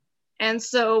And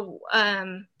so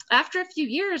after a few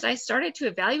years, I started to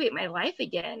evaluate my life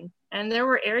again. And there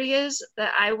were areas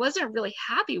that I wasn't really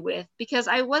happy with because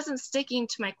I wasn't sticking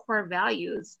to my core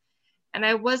values and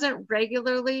I wasn't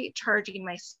regularly charging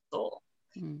my soul.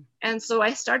 And so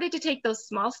I started to take those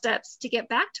small steps to get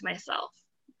back to myself.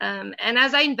 And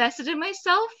as I invested in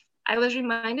myself, I was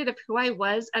reminded of who I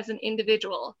was as an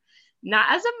individual,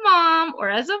 not as a mom or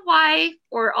as a wife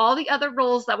or all the other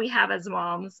roles that we have as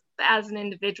moms, but as an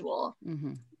individual.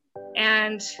 Mm-hmm.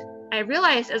 And I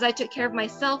realized as I took care of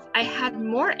myself, I had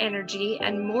more energy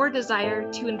and more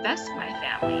desire to invest in my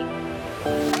family.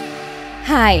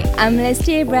 Hi, I'm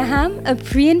Leslie Abraham, a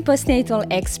pre- and postnatal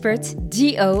expert,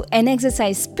 DO, and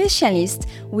exercise specialist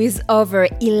with over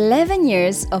 11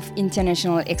 years of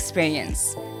international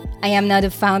experience. I am now the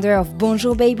founder of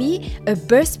Bonjour Baby, a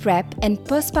birth prep and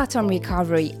postpartum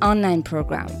recovery online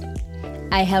program.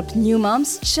 I help new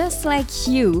moms just like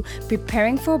you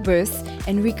preparing for birth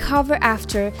and recover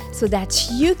after so that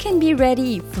you can be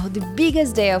ready for the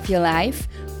biggest day of your life,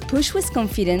 push with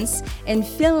confidence, and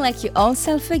feel like your old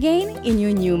self again in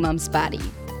your new mom's body.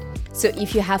 So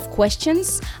if you have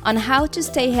questions on how to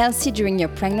stay healthy during your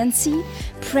pregnancy,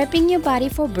 prepping your body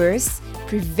for birth,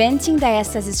 preventing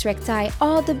diastasis recti,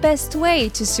 or the best way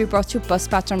to support your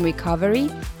postpartum recovery,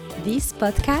 this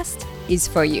podcast is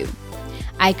for you.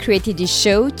 I created this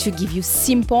show to give you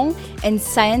simple and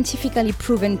scientifically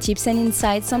proven tips and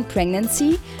insights on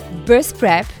pregnancy, birth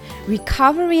prep,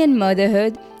 recovery and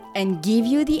motherhood, and give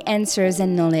you the answers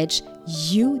and knowledge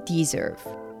you deserve.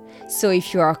 So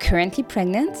if you are currently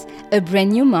pregnant, a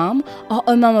brand new mom, or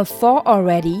a mom of 4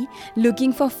 already,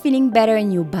 looking for feeling better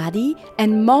in your body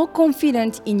and more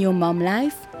confident in your mom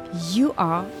life, you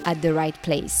are at the right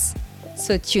place.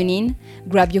 So tune in,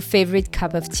 grab your favorite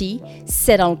cup of tea,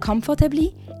 settle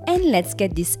comfortably, and let's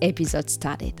get this episode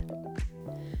started.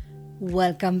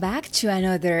 Welcome back to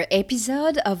another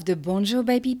episode of the Bonjour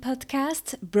Baby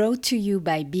podcast, brought to you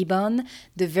by Bibon,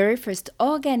 the very first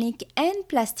organic and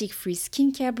plastic-free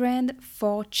skincare brand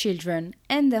for children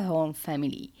and the whole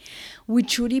family. We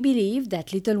truly believe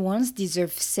that little ones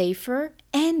deserve safer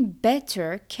and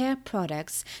better care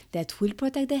products that will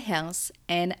protect their health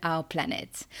and our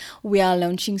planet. We are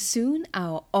launching soon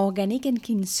our organic and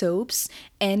clean soaps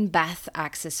and bath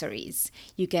accessories.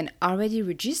 You can already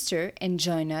register and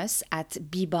join us at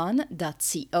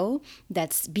bibon.co,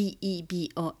 that's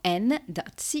BEBON.co,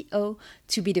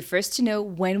 to be the first to know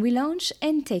when we launch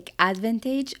and take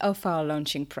advantage of our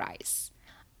launching price.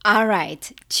 All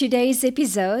right, today's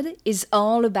episode is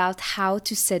all about how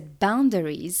to set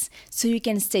boundaries so you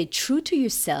can stay true to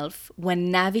yourself when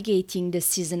navigating the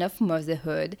season of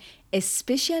motherhood,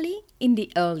 especially in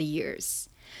the early years.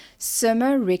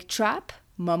 Summer Rigtrup,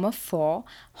 mom of 4,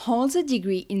 holds a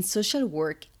degree in social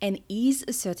work and is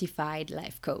a certified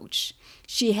life coach.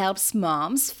 She helps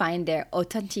moms find their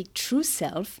authentic true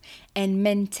self and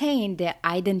maintain their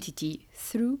identity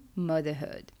through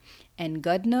motherhood. And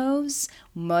God knows,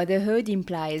 motherhood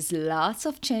implies lots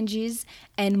of changes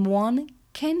and one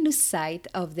can lose sight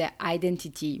of their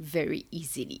identity very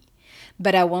easily.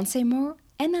 But I won't say more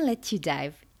and I'll let you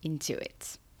dive into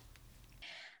it.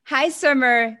 Hi,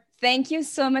 Summer. Thank you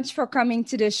so much for coming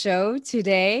to the show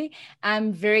today.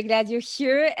 I'm very glad you're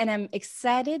here and I'm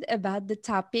excited about the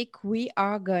topic we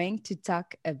are going to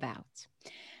talk about.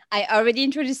 I already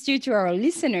introduced you to our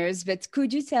listeners, but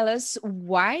could you tell us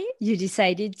why you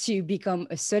decided to become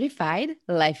a certified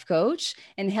life coach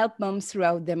and help moms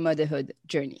throughout their motherhood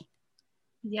journey?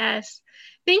 Yes.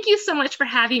 Thank you so much for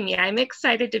having me. I'm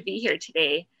excited to be here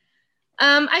today.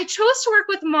 I chose to work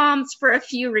with moms for a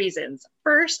few reasons.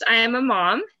 First, I am a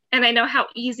mom, and I know how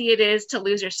easy it is to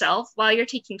lose yourself while you're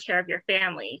taking care of your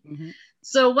family. Mm-hmm.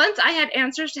 So once I had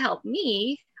answers to help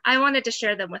me, I wanted to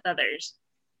share them with others.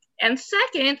 And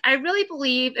second, I really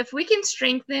believe if we can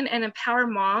strengthen and empower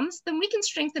moms, then we can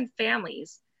strengthen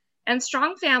families. And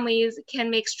strong families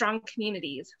can make strong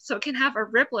communities. So it can have a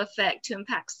ripple effect to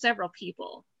impact several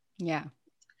people. Yeah.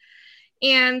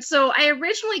 And so I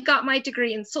originally got my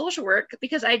degree in social work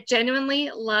because I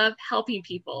genuinely love helping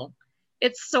people.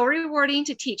 It's so rewarding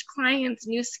to teach clients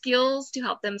new skills to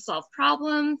help them solve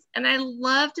problems. And I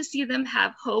love to see them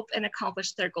have hope and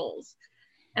accomplish their goals.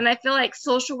 And I feel like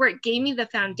social work gave me the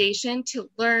foundation to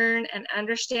learn and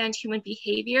understand human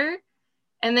behavior.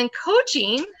 And then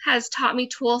coaching has taught me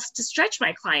tools to stretch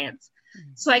my clients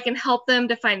so I can help them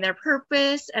define their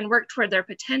purpose and work toward their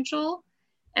potential.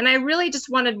 And I really just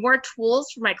wanted more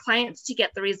tools for my clients to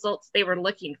get the results they were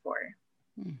looking for.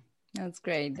 That's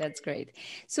great. That's great.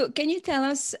 So can you tell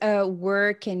us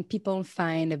where can people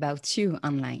find about you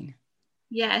online?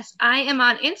 Yes, I am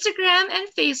on Instagram and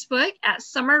Facebook at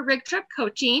Summer Rigtrup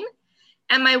Coaching.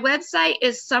 And my website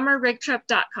is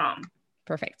summerrigtrup.com.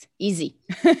 Perfect. Easy.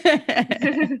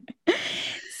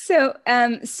 So,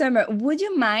 Summer, would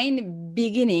you mind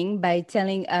beginning by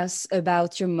telling us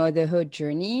about your motherhood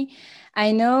journey?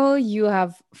 I know you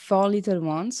have 4 little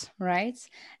ones, right?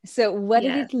 So, what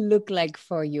did Yes. it look like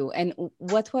for you? And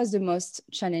what was the most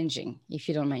challenging, if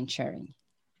you don't mind sharing?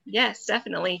 Yes,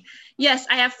 definitely. Yes,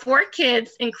 I have 4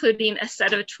 kids, including a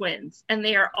set of twins, and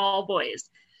they are all boys.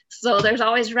 So there's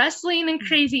always wrestling and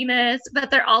craziness, but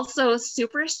they're also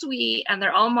super sweet and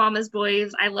they're all mama's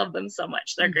boys. I love them so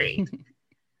much. They're great.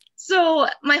 So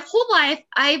my whole life,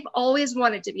 I've always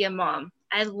wanted to be a mom.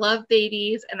 I love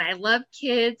babies and I love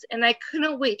kids, and I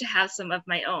couldn't wait to have some of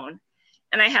my own.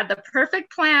 And I had the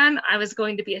perfect plan. I was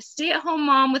going to be a stay-at-home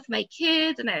mom with my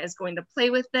kids, and I was going to play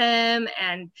with them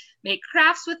and make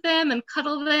crafts with them and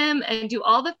cuddle them and do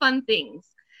all the fun things.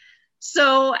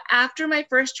 So after my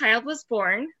first child was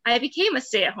born, I became a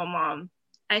stay-at-home mom.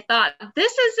 I thought,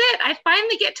 this is it. I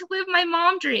finally get to live my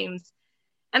mom dreams.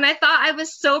 And I thought I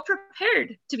was so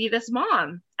prepared to be this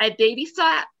mom. I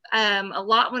babysat a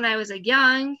lot when I was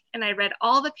young, and I read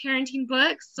all the parenting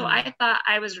books. So I thought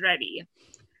I was ready.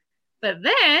 But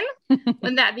then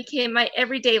when that became my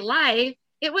everyday life,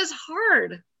 it was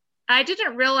hard. I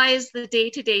didn't realize the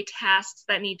day-to-day tasks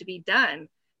that need to be done.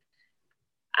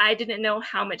 I didn't know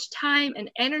how much time and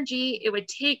energy it would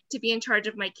take to be in charge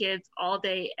of my kids all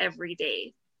day, every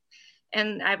day.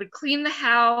 And I would clean the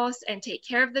house and take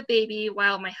care of the baby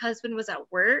while my husband was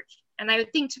at work. And I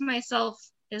would think to myself,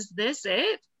 is this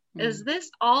it? Is this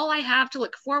all I have to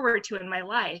look forward to in my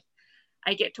life?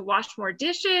 I get to wash more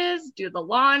dishes, do the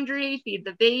laundry, feed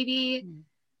the baby.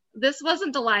 This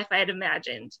wasn't the life I had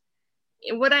imagined.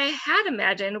 What I had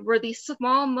imagined were these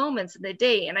small moments in the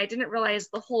day, and I didn't realize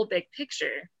the whole big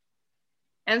picture.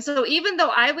 And so even though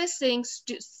I was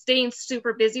staying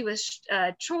super busy with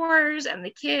chores and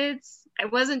the kids, I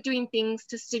wasn't doing things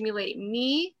to stimulate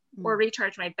me or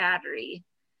recharge my battery.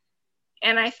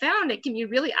 And I found it can be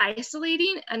really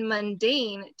isolating and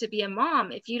mundane to be a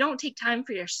mom if you don't take time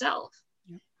for yourself.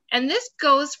 And this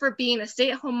goes for being a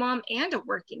stay-at-home mom and a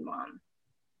working mom.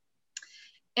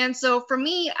 And so for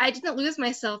me, I didn't lose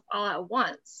myself all at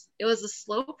once. It was a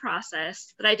slow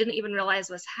process that I didn't even realize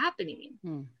was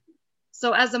happening.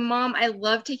 So as a mom, I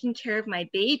love taking care of my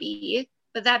baby,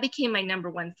 but that became my number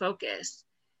one focus.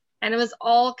 And it was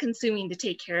all consuming to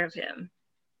take care of him.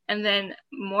 And then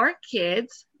more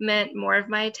kids meant more of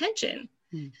my attention.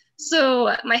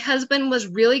 So my husband was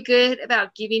really good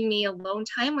about giving me alone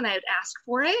time when I would ask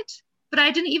for it, but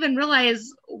I didn't even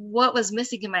realize what was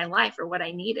missing in my life or what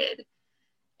I needed.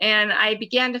 And I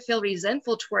began to feel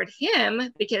resentful toward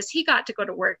him because he got to go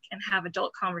to work and have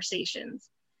adult conversations.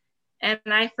 And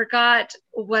I forgot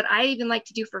what I even like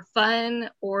to do for fun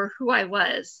or who I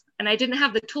was. And I didn't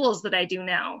have the tools that I do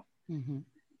now.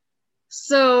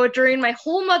 So during my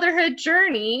whole motherhood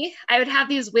journey, I would have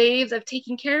these waves of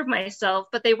taking care of myself,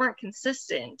 but they weren't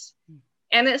consistent.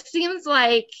 And it seems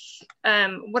like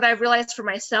what I've realized for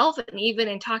myself, and even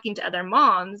in talking to other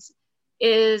moms,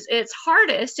 is it's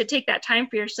hardest to take that time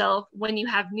for yourself when you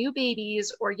have new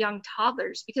babies or young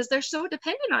toddlers, because they're so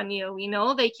dependent on you. You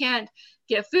know, they can't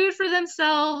get food for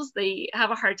themselves. They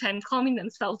have a hard time calming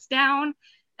themselves down.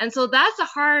 And so that's a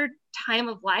hard time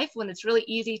of life when it's really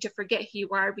easy to forget who you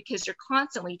are because you're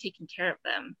constantly taking care of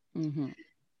them.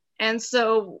 And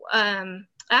so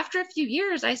after a few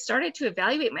years, I started to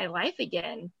evaluate my life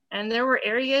again. And there were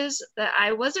areas that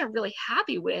I wasn't really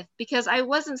happy with because I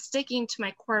wasn't sticking to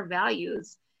my core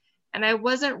values and I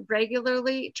wasn't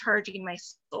regularly charging my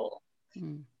soul.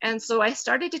 And so I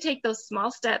started to take those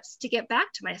small steps to get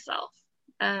back to myself.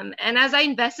 And as I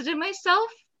invested in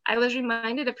myself, I was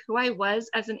reminded of who I was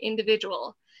as an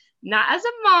individual, not as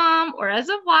a mom or as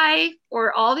a wife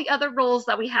or all the other roles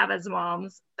that we have as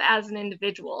moms, but as an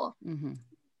individual.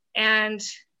 And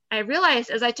I realized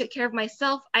as I took care of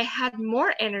myself, I had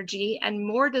more energy and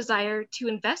more desire to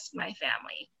invest in my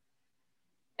family.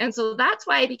 And so that's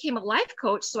why I became a life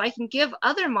coach, so I can give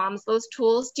other moms those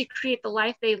tools to create the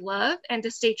life they love and to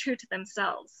stay true to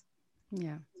themselves.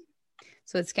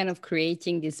 So it's kind of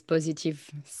creating this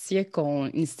positive circle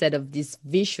instead of this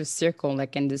vicious circle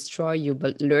that can destroy you,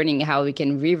 but learning how we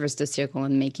can reverse the circle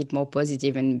and make it more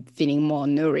positive and feeling more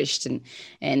nourished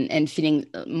and feeling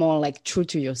more like true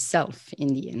to yourself in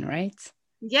the end, right?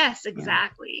 Yes,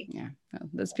 exactly. Yeah. Oh,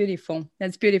 that's beautiful.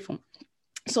 That's beautiful.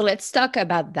 So let's talk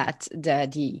about that,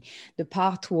 the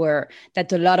part where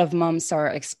that a lot of moms are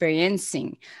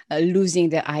experiencing, losing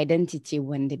their identity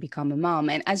when they become a mom.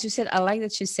 And as you said, I like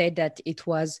that you said that it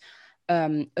was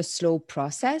a slow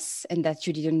process and that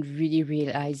you didn't really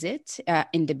realize it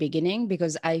in the beginning,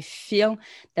 because I feel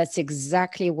that's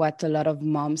exactly what a lot of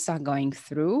moms are going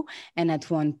through. And at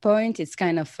one point, it's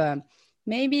kind of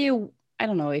maybe, I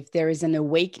don't know if there is an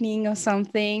awakening or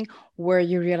something where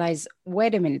you realize,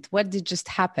 wait a minute, what did just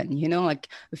happen? You know, like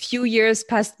a few years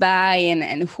passed by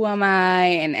and who am I?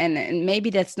 And maybe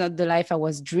that's not the life I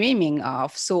was dreaming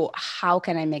of. So how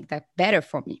can I make that better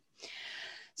for me?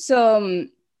 So,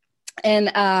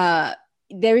 and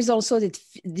there is also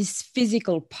this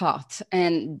physical part,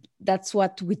 and that's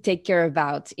what we take care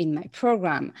about in my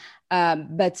program.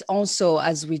 But also,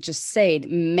 as we just said,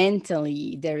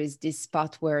 mentally, there is this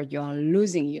part where you're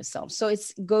losing yourself. So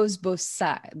it goes both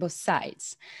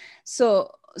sides.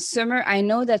 So Summer, I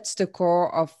know that's the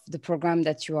core of the program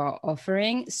that you are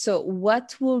offering. So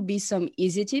what will be some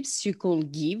easy tips you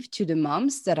could give to the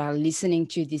moms that are listening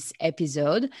to this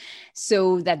episode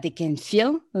so that they can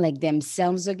feel like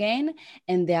themselves again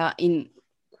and they are in,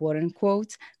 quote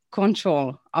unquote,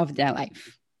 control of their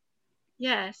life?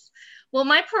 Yes. Well,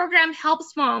 my program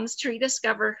helps moms to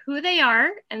rediscover who they are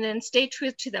and then stay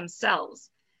true to themselves.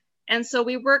 And so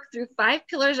we work through 5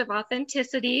 pillars of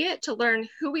authenticity to learn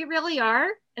who we really are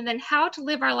and then how to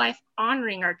live our life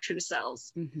honoring our true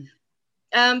selves.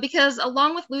 Mm-hmm. Because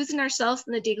along with losing ourselves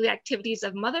in the daily activities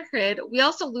of motherhood, we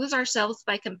also lose ourselves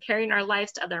by comparing our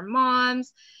lives to other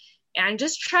moms and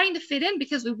just trying to fit in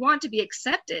because we want to be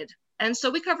accepted. And so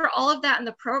we cover all of that in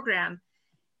the program.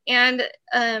 And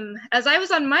as I was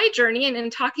on my journey and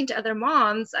in talking to other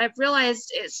moms, I've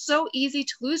realized it's so easy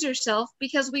to lose yourself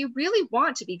because we really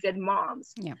want to be good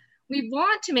moms. Yeah. We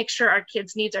want to make sure our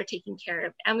kids' needs are taken care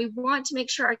of, and we want to make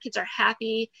sure our kids are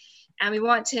happy, and we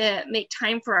want to make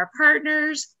time for our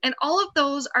partners. And all of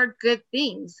those are good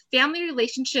things. Family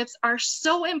relationships are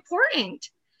so important.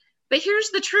 But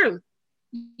here's the truth.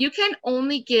 You can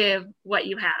only give what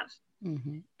you have.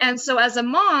 Mm-hmm. And so as a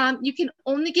mom, you can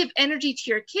only give energy to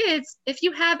your kids if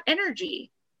you have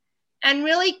energy. And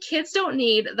really, kids don't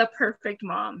need the perfect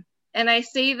mom. And I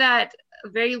say that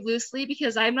very loosely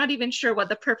because I'm not even sure what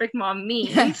the perfect mom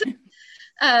means.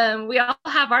 We all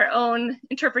have our own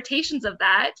interpretations of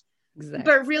that. Exactly.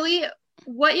 But really,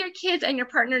 what your kids and your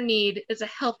partner need is a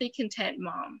healthy, content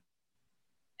mom.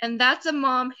 And that's a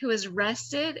mom who is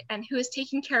rested and who is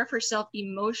taking care of herself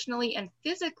emotionally and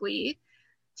physically,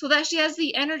 so that she has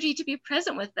the energy to be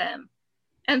present with them.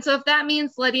 And so if that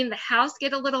means letting the house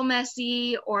get a little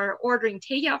messy or ordering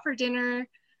takeout for dinner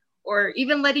or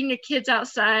even letting your kids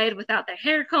outside without their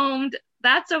hair combed,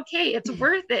 that's okay. It's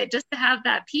worth it just to have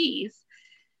that peace.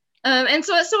 And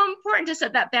so it's so important to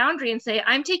set that boundary and say,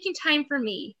 I'm taking time for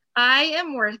me. I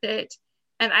am worth it.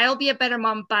 And I'll be a better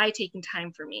mom by taking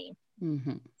time for me.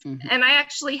 Mm-hmm, mm-hmm. And I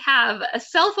actually have a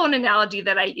cell phone analogy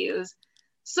that I use.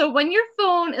 So when your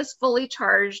phone is fully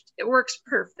charged, it works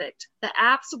perfect. The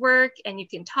apps work and you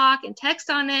can talk and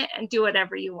text on it and do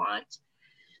whatever you want.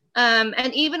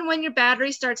 And even when your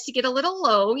battery starts to get a little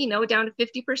low, down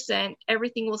to 50%,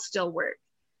 everything will still work.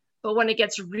 But when it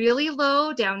gets really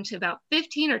low, down to about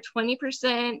 15 or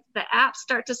 20%, the apps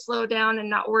start to slow down and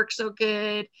not work so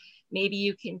good. Maybe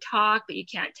you can talk, but you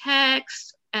can't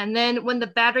text. And then when the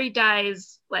battery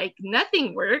dies, like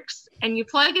nothing works, and you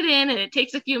plug it in and it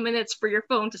takes a few minutes for your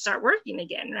phone to start working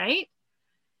again, right?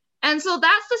 And so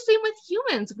that's the same with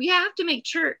humans. We have to make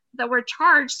sure that we're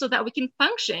charged so that we can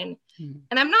function. Mm-hmm.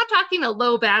 And I'm not talking a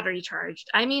low battery charged.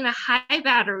 I mean a high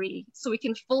battery so we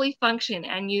can fully function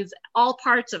and use all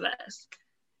parts of us.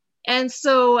 And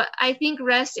so I think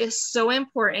rest is so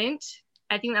important.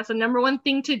 I think that's the number one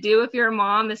thing to do if you're a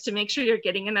mom is to make sure you're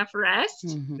getting enough rest,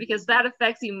 mm-hmm. because that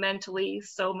affects you mentally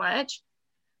so much.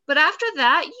 But after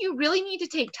that, you really need to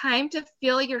take time to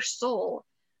feel your soul.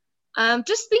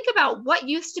 Just think about what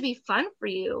used to be fun for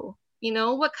you.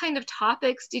 What kind of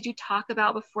topics did you talk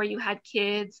about before you had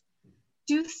kids?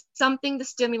 Do something to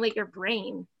stimulate your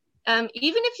brain. Even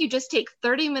if you just take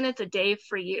 30 minutes a day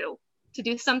for you to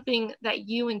do something that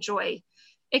you enjoy.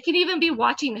 It can even be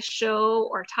watching a show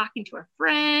or talking to a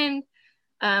friend,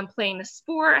 playing a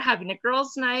sport, having a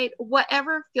girls' night,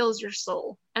 whatever fills your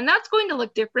soul. And that's going to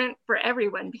look different for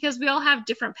everyone because we all have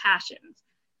different passions.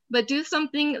 But do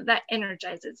something that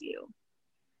energizes you.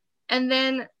 And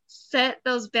then set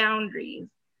those boundaries.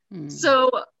 So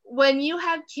when you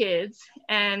have kids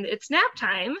and it's nap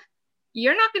time,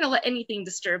 you're not going to let anything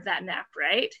disturb that nap,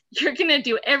 right? You're going to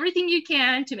do everything you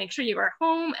can to make sure you are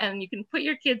home and you can put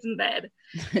your kids in bed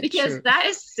because that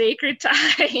is sacred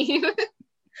time.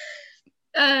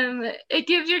 It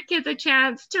gives your kids a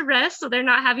chance to rest so they're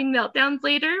not having meltdowns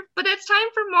later, but it's time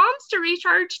for moms to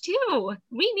recharge too.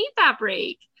 We need that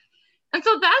break. And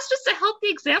so that's just a healthy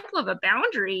example of a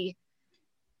boundary.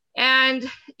 And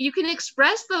you can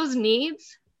express those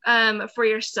needs for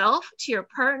yourself to your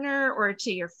partner or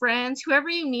to your friends, whoever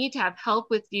you need to have help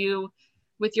with you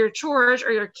with your chores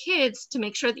or your kids, to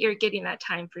make sure that you're getting that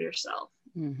time for yourself.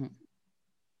 Mm-hmm.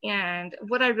 And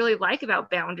what I really like about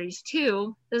boundaries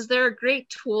too is they're a great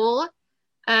tool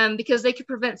because they can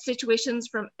prevent situations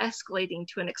from escalating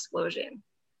to an explosion.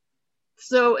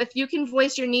 So if you can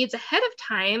voice your needs ahead of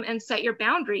time and set your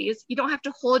boundaries, you don't have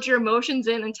to hold your emotions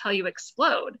in until you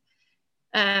explode.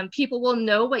 People will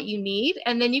know what you need,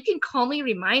 and then you can calmly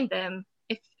remind them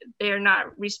if they're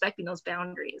not respecting those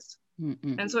boundaries.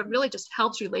 Mm-mm. And so it really just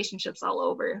helps relationships all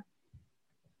over.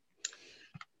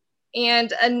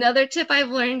 And another tip I've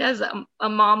learned as a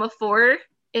mom of 4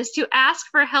 is to ask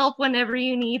for help whenever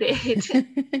you need it.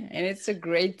 And it's a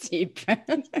great tip. Yes.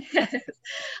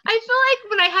 I feel like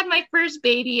when I had my first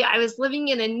baby, I was living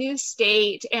in a new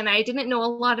state and I didn't know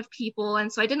a lot of people. And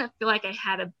so I didn't feel like I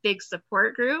had a big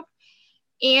support group.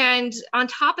 And on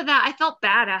top of that, I felt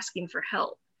bad asking for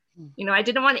help. You know, I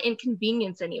didn't want to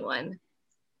inconvenience anyone.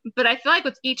 But I feel like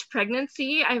with each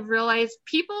pregnancy, I've realized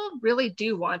people really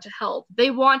do want to help.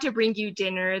 They want to bring you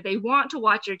dinner. They want to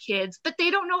watch your kids, but they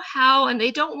don't know how, and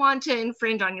they don't want to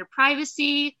infringe on your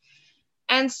privacy.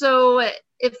 And so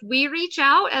if we reach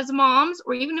out as moms,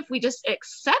 or even if we just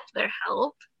accept their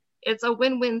help, it's a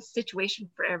win-win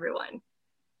situation for everyone.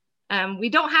 We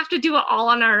don't have to do it all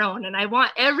on our own. And I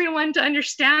want everyone to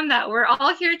understand that we're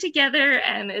all here together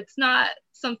and it's not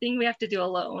something we have to do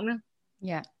alone.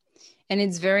 Yeah. And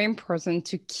it's very important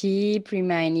to keep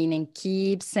reminding and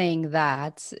keep saying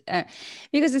that,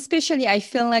 because especially I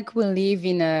feel like we live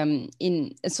in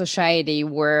a society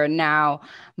where now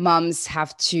moms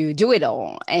have to do it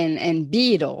all and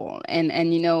be it all.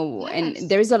 And you know, yes. And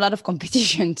there is a lot of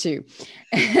competition too.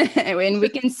 And we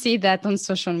can see that on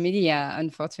social media,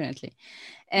 unfortunately.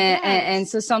 And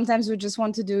so sometimes we just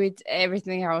want to do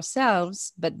everything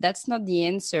ourselves, but that's not the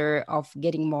answer of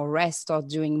getting more rest or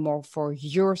doing more for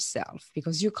yourself,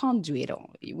 because you can't do it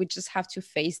all. We just have to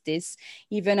face this.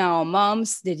 Even our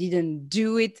moms, they didn't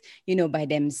do it, you know, by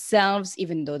themselves,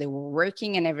 even though they were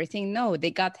working and everything. No,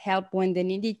 they got help when they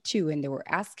needed to, and they were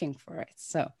asking for it.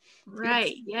 So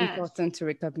it's important to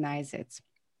recognize it.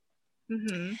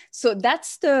 Mm-hmm. So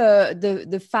that's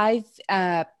the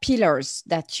 5 pillars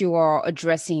that you are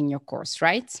addressing in your course,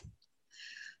 right?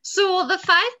 So the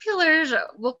 5 pillars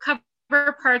will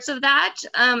cover parts of that.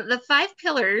 The 5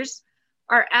 pillars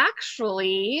are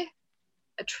actually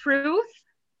truth,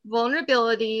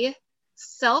 vulnerability,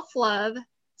 self-love,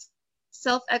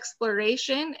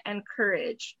 self-exploration, and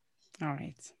courage. All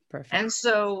right, perfect. And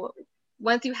so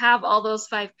once you have all those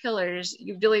 5 pillars,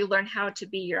 you really learn how to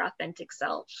be your authentic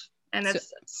self. And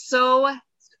it's so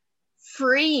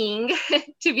freeing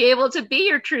to be able to be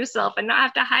your true self and not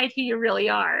have to hide who you really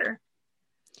are.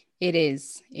 It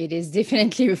is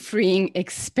definitely a freeing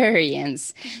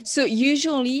experience. So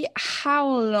usually, how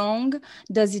long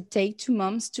does it take to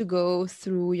moms to go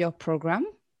through your program?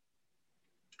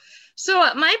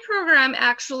 So my program,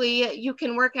 actually, you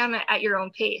can work on it at your own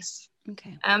pace.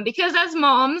 Okay. Because as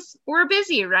moms, we're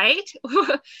busy, right?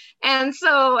 and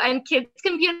kids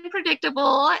can be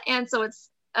unpredictable. And so it's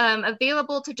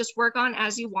available to just work on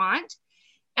as you want.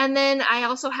 And then I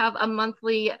also have a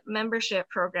monthly membership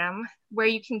program where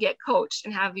you can get coached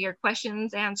and have your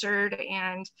questions answered.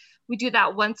 And we do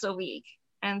that once a week.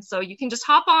 And so you can just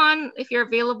hop on if you're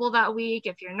available that week.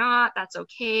 If you're not, that's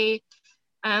okay.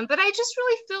 But I just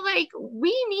really feel like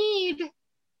we need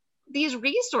these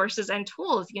resources and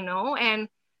tools, you know, and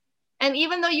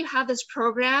even though you have this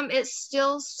program, it's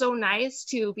still so nice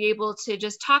to be able to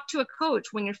just talk to a coach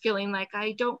when you're feeling like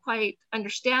I don't quite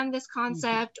understand this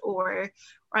concept, or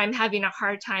I'm having a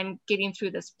hard time getting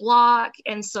through this block.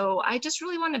 And so I just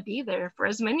really want to be there for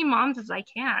as many moms as I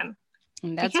can.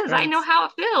 Because great. I know how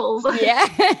it feels. Yeah,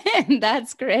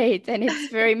 that's great. And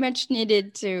it's very much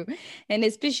needed too. And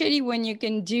especially when you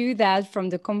can do that from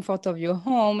the comfort of your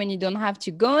home and you don't have to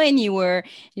go anywhere.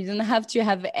 You don't have to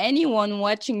have anyone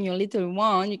watching your little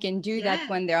one. You can do that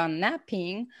when they're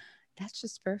napping. That's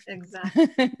just perfect.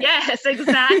 Exactly. Yes,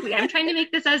 exactly. I'm trying to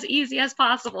make this as easy as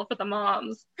possible for the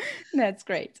moms. That's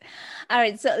great. All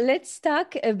right. So let's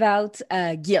talk about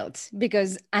guilt,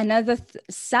 because another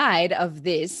side of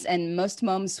this, and most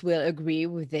moms will agree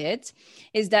with it,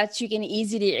 is that you can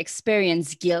easily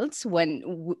experience guilt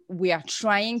when we are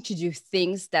trying to do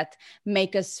things that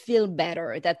make us feel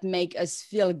better, that make us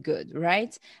feel good,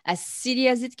 right? As silly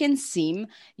as it can seem,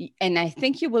 and I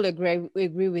think you will agree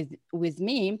with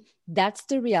me, that's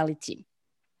the reality.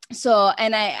 So,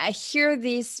 and I hear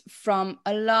this from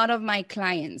a lot of my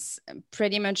clients.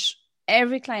 Pretty much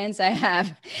every client I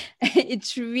have,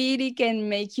 it really can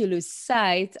make you lose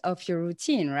sight of your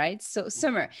routine, right? So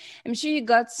Summer, I'm sure you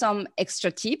got some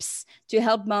extra tips to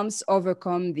help moms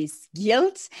overcome this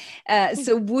guilt.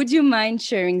 So would you mind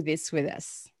sharing this with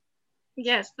us?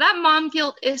 Yes, that mom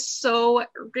guilt is so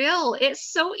real.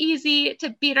 It's so easy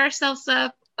to beat ourselves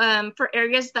up for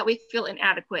areas that we feel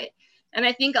inadequate. And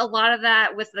I think a lot of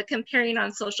that with the comparing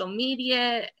on social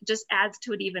media just adds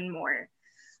to it even more.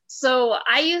 So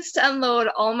I used to unload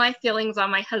all my feelings on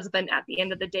my husband at the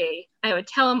end of the day. I would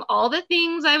tell him all the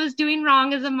things I was doing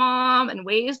wrong as a mom and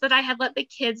ways that I had let the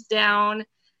kids down.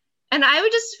 And I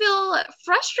would just feel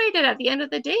frustrated at the end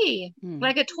of the day,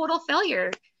 like a total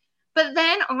failure. But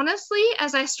then honestly,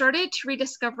 as I started to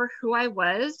rediscover who I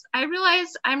was, I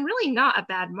realized I'm really not a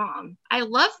bad mom. I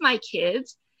love my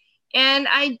kids and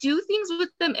I do things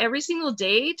with them every single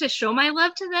day to show my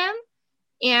love to them.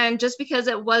 And just because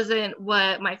it wasn't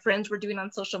what my friends were doing on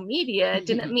social media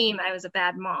didn't mean I was a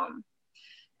bad mom.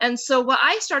 And so what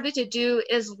I started to do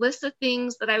is list the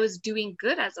things that I was doing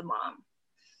good as a mom.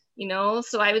 You know,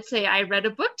 so I would say I read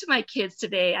a book to my kids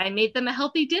today. I made them a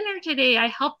healthy dinner today. I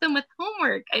helped them with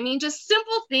homework. I mean, just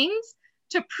simple things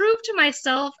to prove to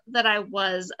myself that I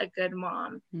was a good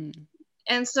mom.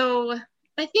 And so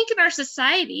I think in our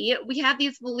society, we have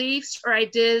these beliefs or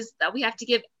ideas that we have to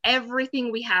give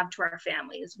everything we have to our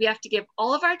families. We have to give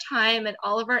all of our time and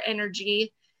all of our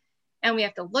energy, and we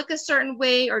have to look a certain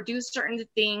way or do certain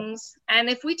things. And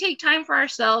if we take time for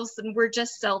ourselves, then we're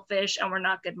just selfish and we're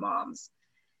not good moms.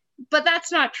 But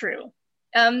that's not true.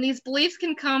 These beliefs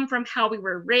can come from how we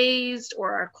were raised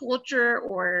or our culture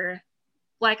or,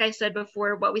 like I said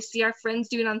before, what we see our friends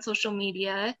doing on social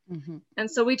media. And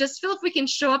so we just feel if we can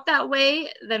show up that way,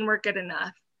 then we're good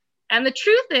enough. And the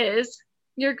truth is,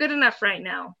 you're good enough right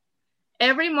now.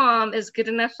 Every mom is good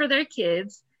enough for their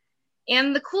kids.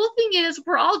 And the cool thing is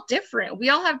we're all different. We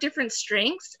all have different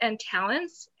strengths and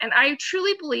talents. And I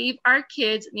truly believe our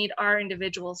kids need our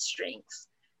individual strengths.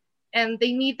 And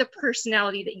they need the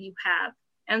personality that you have.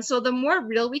 And so the more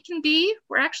real we can be,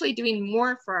 we're actually doing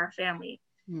more for our family.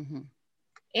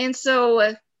 And so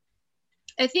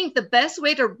I think the best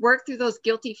way to work through those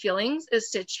guilty feelings is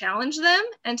to challenge them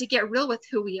and to get real with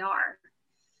who we are.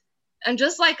 And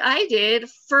just like I did,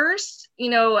 first,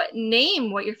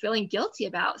 name what you're feeling guilty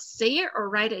about. Say it or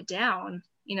write it down.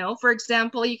 For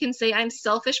example, you can say, I'm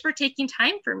selfish for taking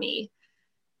time for me.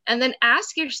 And then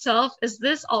ask yourself, is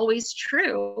this always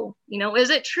true? Is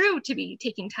it true to be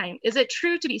taking time? Is it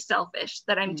true to be selfish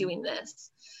that I'm doing this?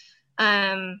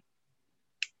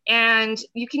 And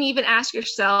you can even ask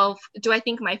yourself, do I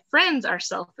think my friends are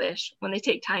selfish when they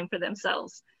take time for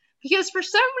themselves? Because for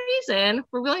some reason,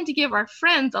 we're willing to give our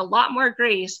friends a lot more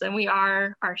grace than we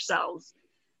are ourselves.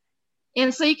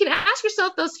 And so you can ask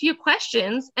yourself those few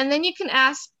questions, and then you can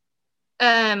ask,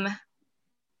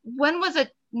 when was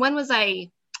it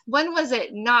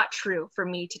not true for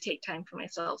me to take time for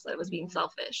myself, that I was being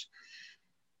selfish?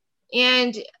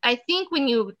 And I think when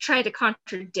you try to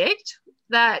contradict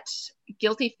that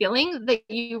guilty feeling, that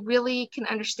you really can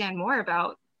understand more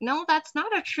about, no, that's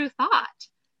not a true thought.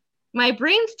 My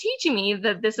brain's teaching me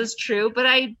that this is true, but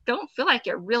I don't feel like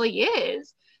it really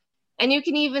is. And you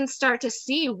can even start to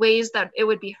see ways that it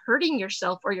would be hurting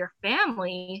yourself or your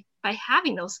family by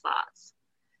having those thoughts.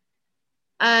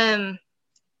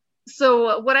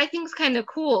 So what I think is kind of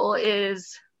cool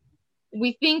is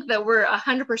we think that we're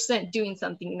 100% doing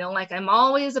something, like I'm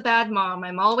always a bad mom,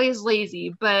 I'm always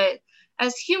lazy, but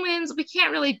as humans, we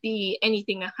can't really be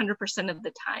anything 100% of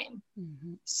the time.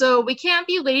 So we can't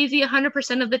be lazy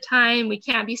 100% of the time. We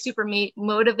can't be super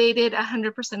motivated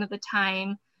 100% of the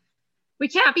time. We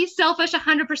can't be selfish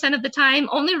 100% of the time.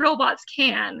 Only robots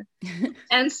can.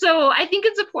 And so I think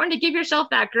it's important to give yourself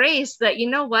that grace that, you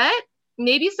know what?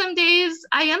 Maybe some days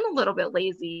I am a little bit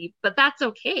lazy, but that's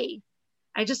okay.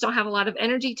 I just don't have a lot of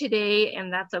energy today,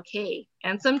 and that's okay.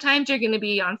 And sometimes you're going to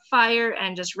be on fire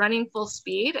and just running full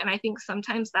speed. And I think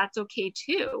sometimes that's okay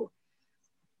too.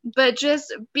 But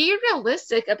just be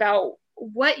realistic about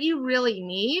what you really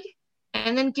need,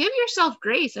 and then give yourself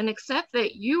grace and accept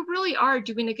that you really are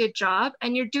doing a good job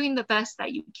and you're doing the best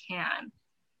that you can.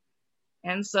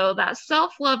 And so that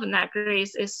self-love and that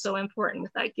grace is so important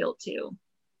with that guilt too.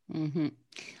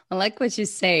 I like what you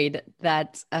said,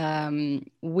 that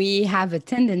we have a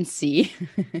tendency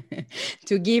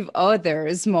to give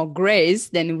others more grace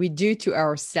than we do to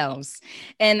ourselves.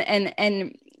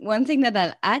 And one thing that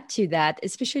I'll add to that,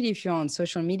 especially if you're on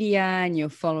social media and you're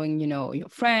following, your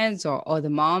friends or other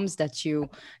moms that you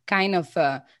kind of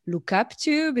look up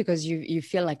to because you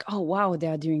feel like, oh, wow,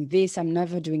 they're doing this. I'm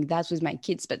never doing that with my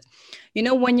kids. But,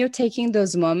 when you're taking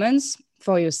those moments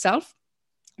for yourself,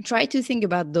 try to think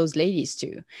about those ladies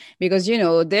too, because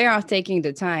they are taking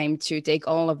the time to take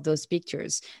all of those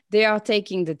pictures. They are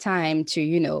taking the time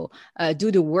to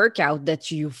do the workout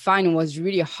that you find was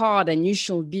really hard, and you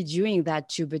should be doing that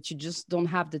too, but you just don't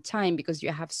have the time because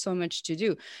you have so much to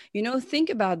do. Think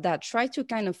about that. Try to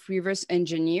kind of reverse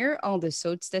engineer all the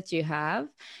thoughts that you have,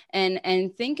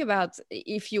 and think about,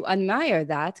 if you admire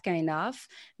that kind of,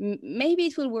 maybe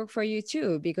it will work for you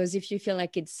too, because if you feel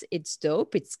like it's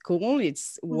dope, it's cool,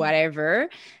 it's whatever,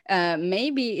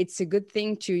 maybe it's a good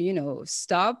thing to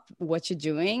stop what you're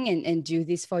doing and do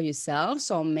this for yourself.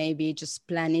 So maybe just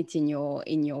plan it in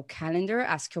your calendar,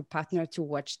 ask your partner to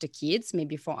watch the kids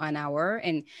maybe for an hour,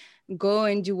 and go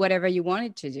and do whatever you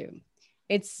wanted to do.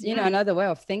 It's another way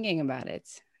of thinking about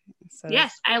it. So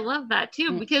yes, I love that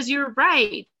too, because you're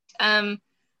right.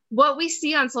 What we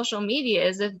see on social media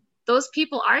is that those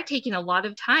people are taking a lot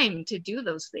of time to do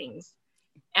those things.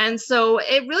 And so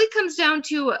it really comes down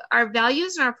to our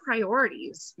values and our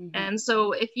priorities. And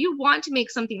so if you want to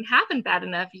make something happen bad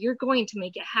enough, you're going to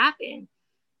make it happen.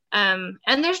 And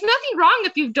there's nothing wrong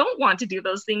if you don't want to do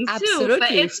those things too,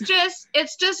 but it's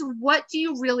just what do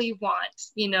you really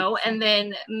want, and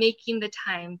then making the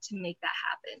time to make that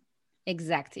happen.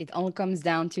 Exactly. It all comes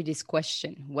down to this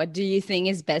question. What do you think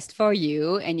is best for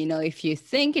you? And, if you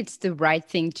think it's the right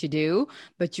thing to do,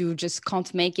 but you just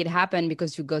can't make it happen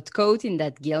because you got caught in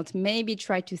that guilt, maybe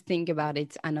try to think about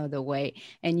it another way,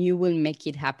 and you will make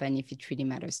it happen if it really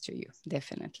matters to you.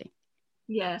 Definitely.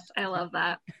 Yes, I love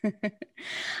that.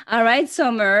 All right,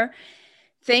 Summer.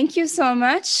 Thank you so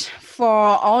much for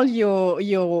all your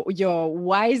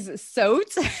wise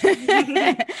thoughts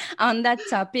on that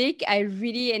topic. I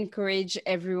really encourage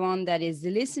everyone that is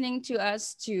listening to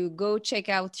us to go check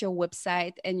out your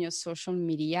website and your social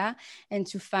media, and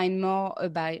to find more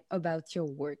about your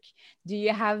work. Do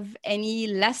you have any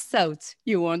last thoughts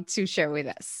you want to share with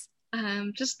us?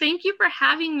 Just thank you for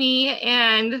having me,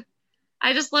 and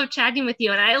I just love chatting with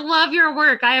you, and I love your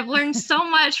work. I have learned so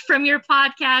much from your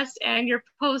podcast and your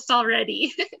posts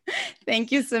already.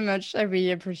 Thank you so much. I really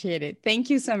appreciate it.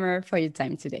 Thank you, Summer, for your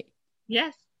time today.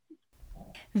 Yes.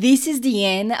 This is the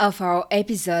end of our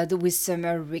episode with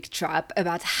Summer Rigtrup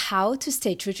about how to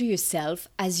stay true to yourself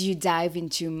as you dive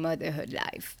into motherhood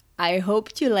life. I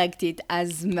hope you liked it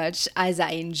as much as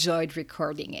I enjoyed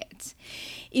recording it.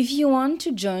 If you want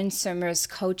to join Summer's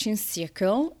coaching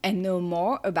circle and know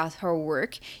more about her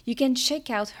work, you can check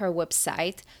out her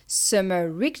website,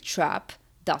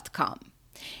 summerrigtrup.com.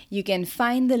 You can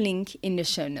find the link in the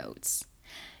show notes.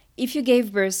 If you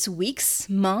gave birth weeks,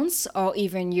 months, or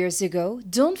even years ago,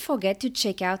 don't forget to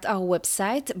check out our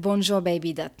website,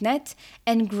 bonjourbaby.net,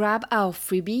 and grab our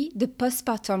freebie, the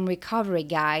Postpartum Recovery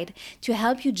Guide, to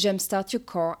help you jumpstart your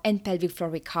core and pelvic floor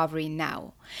recovery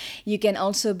now. You can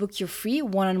also book your free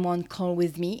one-on-one call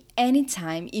with me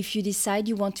anytime if you decide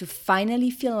you want to finally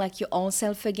feel like your old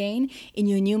self again in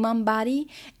your new mom body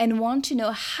and want to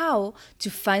know how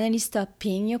to finally stop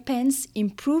peeing your pants,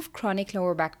 improve chronic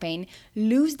lower back pain,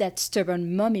 lose that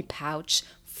stubborn mommy pouch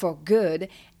for good,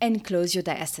 and close your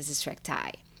diastasis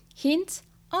recti. Hint,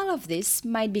 all of this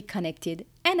might be connected,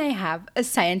 and I have a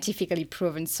scientifically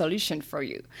proven solution for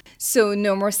you. So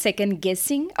no more second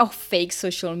guessing or fake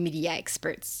social media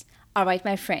experts. All right,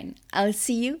 my friend, I'll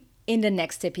see you in the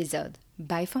next episode.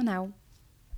 Bye for now.